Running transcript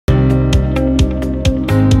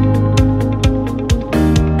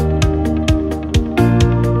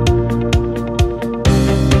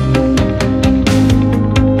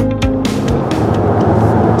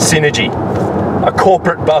Synergy, a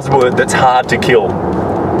corporate buzzword that's hard to kill.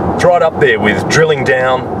 It's right up there with drilling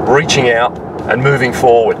down, reaching out, and moving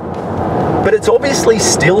forward. But it's obviously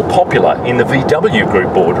still popular in the VW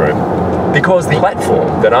Group boardroom because the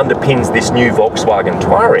platform that underpins this new Volkswagen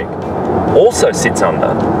Touareg also sits under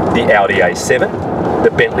the Audi A7,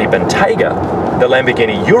 the Bentley Bentayga, the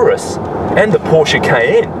Lamborghini Urus, and the Porsche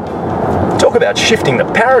Cayenne. Talk about shifting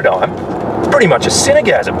the paradigm, it's pretty much a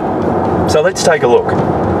synergasm. So let's take a look.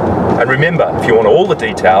 And remember, if you want all the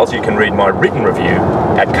details, you can read my written review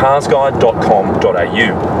at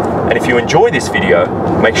carsguide.com.au. And if you enjoy this video,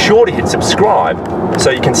 make sure to hit subscribe so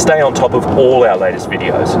you can stay on top of all our latest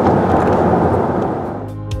videos.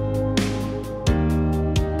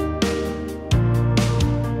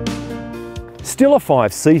 Still a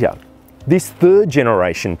 5-seater, this third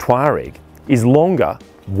generation Touareg is longer,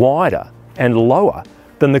 wider and lower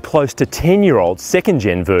than the close to 10-year-old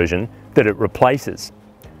second-gen version that it replaces.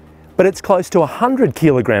 But it's close to 100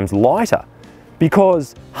 kilograms lighter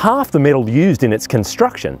because half the metal used in its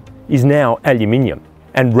construction is now aluminium.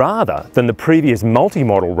 And rather than the previous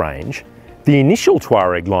multi-model range, the initial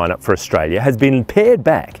Touareg lineup for Australia has been pared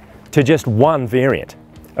back to just one variant,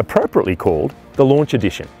 appropriately called the Launch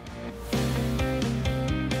Edition.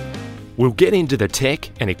 We'll get into the tech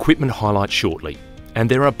and equipment highlights shortly, and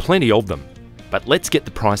there are plenty of them, but let's get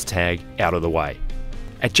the price tag out of the way.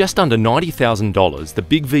 At just under $90,000, the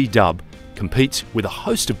Big V Dub competes with a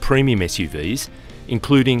host of premium SUVs,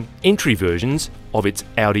 including entry versions of its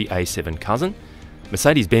Audi A7 cousin,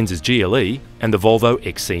 Mercedes-Benz's GLE and the Volvo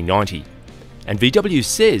XC90. And VW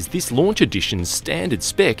says this Launch Edition's standard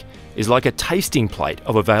spec is like a tasting plate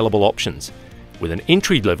of available options, with an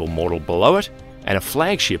entry-level model below it and a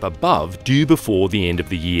flagship above due before the end of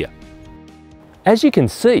the year. As you can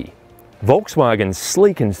see, Volkswagen's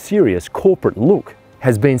sleek and serious corporate look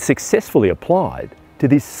has been successfully applied to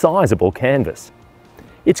this sizable canvas.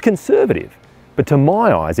 It's conservative, but to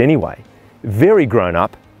my eyes anyway, very grown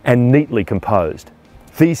up and neatly composed.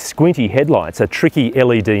 These squinty headlights are tricky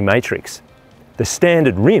LED matrix. The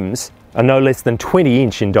standard rims are no less than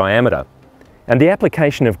 20-inch in diameter, and the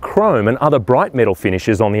application of chrome and other bright metal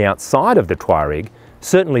finishes on the outside of the Touareg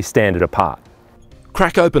certainly stand it apart.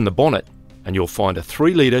 Crack open the bonnet and you'll find a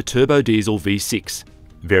 3-litre turbo diesel V6,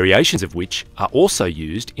 variations of which are also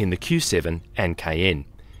used in the Q7 and Cayenne,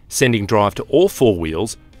 sending drive to all four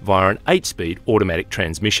wheels via an 8-speed automatic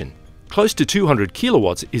transmission. Close to 200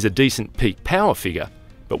 kilowatts is a decent peak power figure,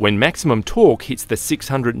 but when maximum torque hits the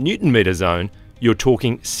 600 Newton-metre zone, you're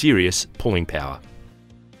talking serious pulling power.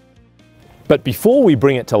 But before we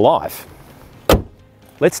bring it to life,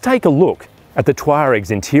 let's take a look at the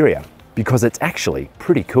Touareg's interior, because it's actually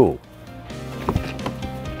pretty cool.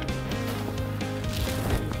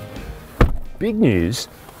 Big news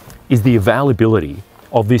is the availability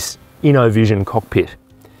of this InnoVision cockpit.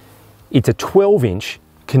 It's a 12-inch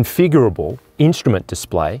configurable instrument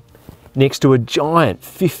display next to a giant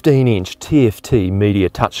 15-inch TFT media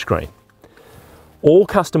touchscreen. All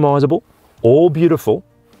customizable, all beautiful,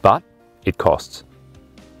 but it costs.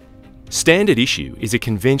 Standard issue is a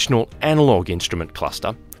conventional analog instrument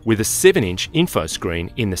cluster with a 7-inch info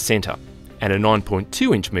screen in the centre and a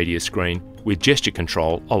 9.2-inch media screen with gesture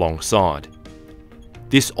control alongside.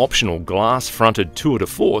 This optional glass-fronted tour de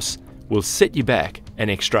force will set you back an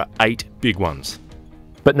extra 8 big ones.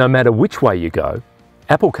 But no matter which way you go,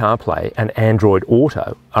 Apple CarPlay and Android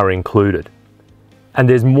Auto are included. And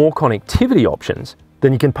there's more connectivity options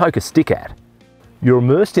than you can poke a stick at. You're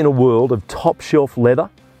immersed in a world of top-shelf leather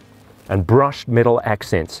and brushed metal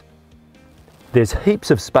accents. There's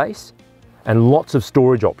heaps of space and lots of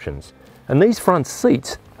storage options. And these front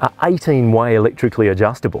seats are 18-way electrically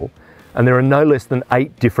adjustable, and there are no less than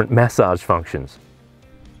 8 different massage functions.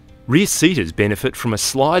 Rear seaters benefit from a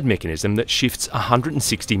slide mechanism that shifts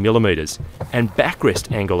 160mm and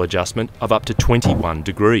backrest angle adjustment of up to 21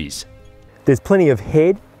 degrees. There's plenty of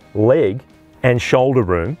head, leg and shoulder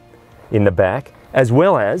room in the back, as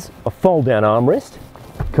well as a fold-down armrest,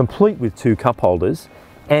 complete with 2 cup holders,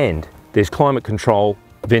 and there's climate control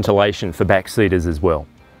ventilation for back seaters as well.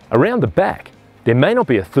 Around the back, there may not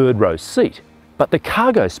be a 3rd row seat, but the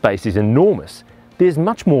cargo space is enormous. There's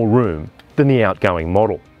much more room than the outgoing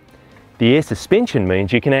model. The air suspension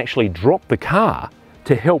means you can actually drop the car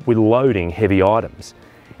to help with loading heavy items.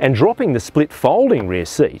 And dropping the split folding rear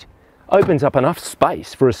seat opens up enough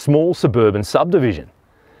space for a small suburban subdivision.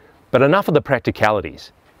 But enough of the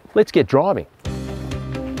practicalities. Let's get driving.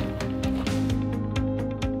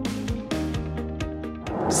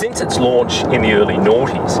 Since its launch in the early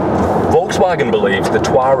noughties, Volkswagen believes the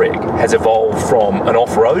Touareg has evolved from an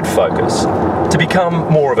off-road focus to become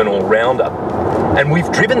more of an all-rounder. And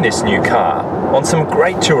we've driven this new car on some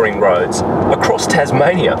great touring roads across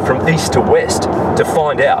Tasmania from east to west to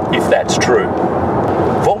find out if that's true.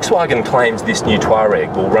 Volkswagen claims this new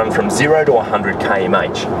Touareg will run from 0 to 100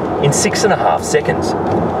 km/h in 6.5 seconds,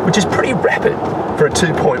 which is pretty rapid for a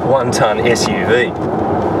 2.1 tonne SUV.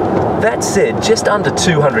 That said, just under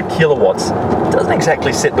 200 kilowatts doesn't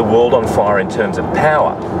exactly set the world on fire in terms of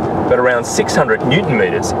power, but around 600 Newton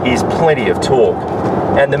meters is plenty of torque.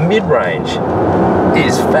 And the mid-range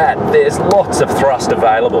is fat. There's lots of thrust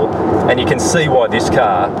available, and you can see why this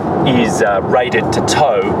car is rated to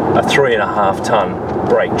tow a 3.5 tonne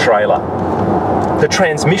brake trailer. The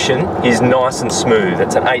transmission is nice and smooth.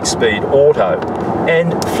 It's an 8-speed auto,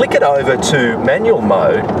 and flick it over to manual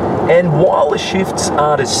mode, and while the shifts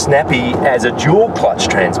aren't as snappy as a dual clutch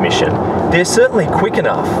transmission, they're certainly quick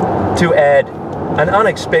enough to add an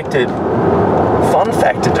unexpected fun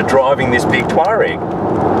factor to driving this big Touareg.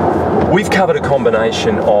 We've covered a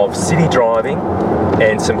combination of city driving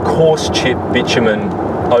and some coarse chip bitumen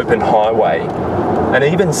open highway, and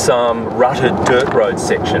even some rutted dirt road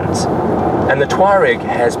sections. And the Touareg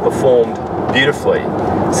has performed beautifully.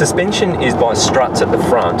 Suspension is by struts at the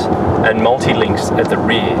front and multi-links at the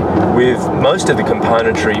rear, with most of the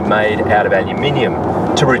componentry made out of aluminium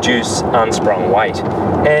to reduce unsprung weight.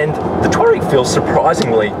 And the Touareg feels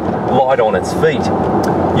surprisingly light on its feet.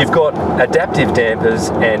 You've got adaptive dampers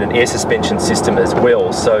and an air suspension system as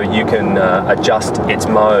well, so you can adjust its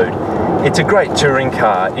mode. It's a great touring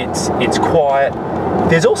car. It's quiet.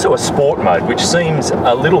 There's also a sport mode, which seems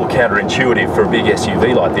a little counterintuitive for a big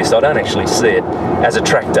SUV like this. I don't actually see it as a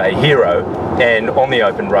track day hero, and on the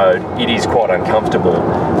open road it is quite uncomfortable.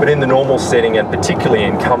 But in the normal setting, and particularly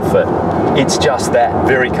in comfort, it's just that,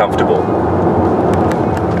 very comfortable.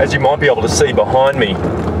 As you might be able to see behind me,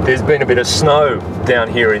 there's been a bit of snow down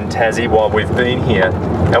here in Tassie while we've been here,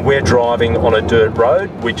 and we're driving on a dirt road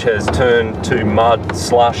which has turned to mud,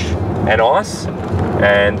 slush and ice,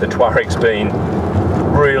 and the Touareg's been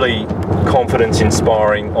really confidence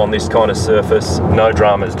inspiring on this kind of surface. No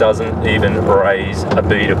dramas, doesn't even raise a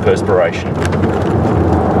bead of perspiration.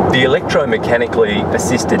 The electromechanically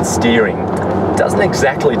assisted steering doesn't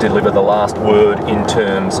exactly deliver the last word in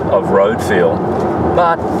terms of road feel,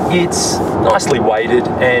 but it's nicely weighted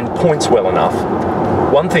and points well enough.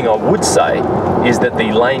 One thing I would say is that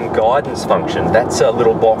the lane guidance function, that's a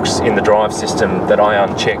little box in the drive system that I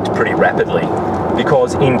unchecked pretty rapidly,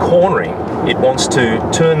 because in cornering it wants to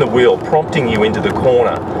turn the wheel, prompting you into the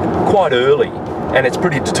corner quite early, and it's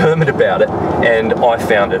pretty determined about it, and I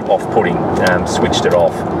found it off-putting, switched it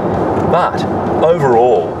off. But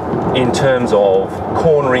overall, in terms of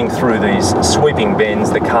cornering through these sweeping bends,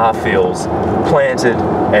 the car feels planted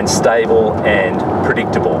and stable and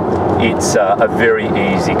predictable. It's a very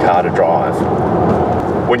easy car to drive.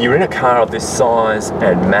 When you're in a car of this size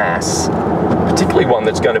and mass, particularly one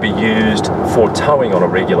that's going to be used for towing on a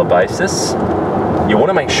regular basis, you want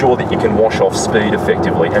to make sure that you can wash off speed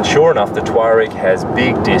effectively. And sure enough, the Touareg has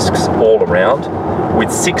big discs all around with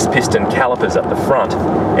 6-piston calipers at the front,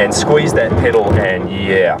 and squeeze that pedal and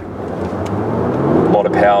yeah, a lot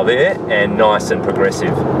of power there and nice and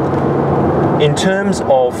progressive. In terms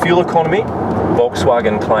of fuel economy,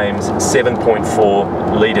 Volkswagen claims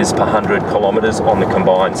 7.4 litres per 100 kilometres on the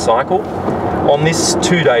combined cycle. On this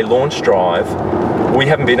 2-day launch drive, we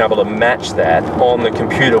haven't been able to match that. On the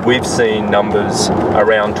computer, we've seen numbers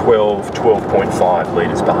around 12.5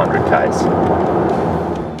 litres per 100 k's.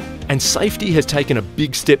 And safety has taken a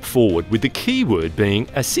big step forward, with the key word being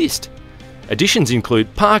assist. Additions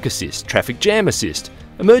include park assist, traffic jam assist,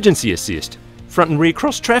 emergency assist, front and rear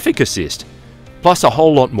cross traffic assist, plus a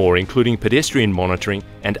whole lot more, including pedestrian monitoring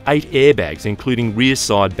and 8 airbags, including rear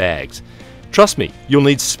side bags. Trust me, you'll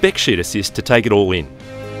need spec sheet assist to take it all in.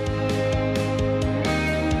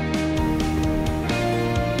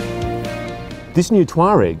 This new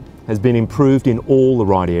Touareg has been improved in all the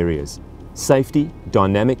right areas: safety,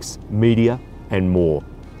 dynamics, media and more.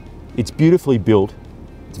 It's beautifully built,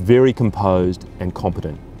 it's very composed and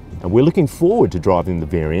competent, and we're looking forward to driving the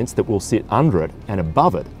variants that will sit under it and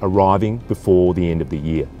above it, arriving before the end of the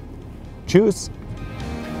year. Cheers!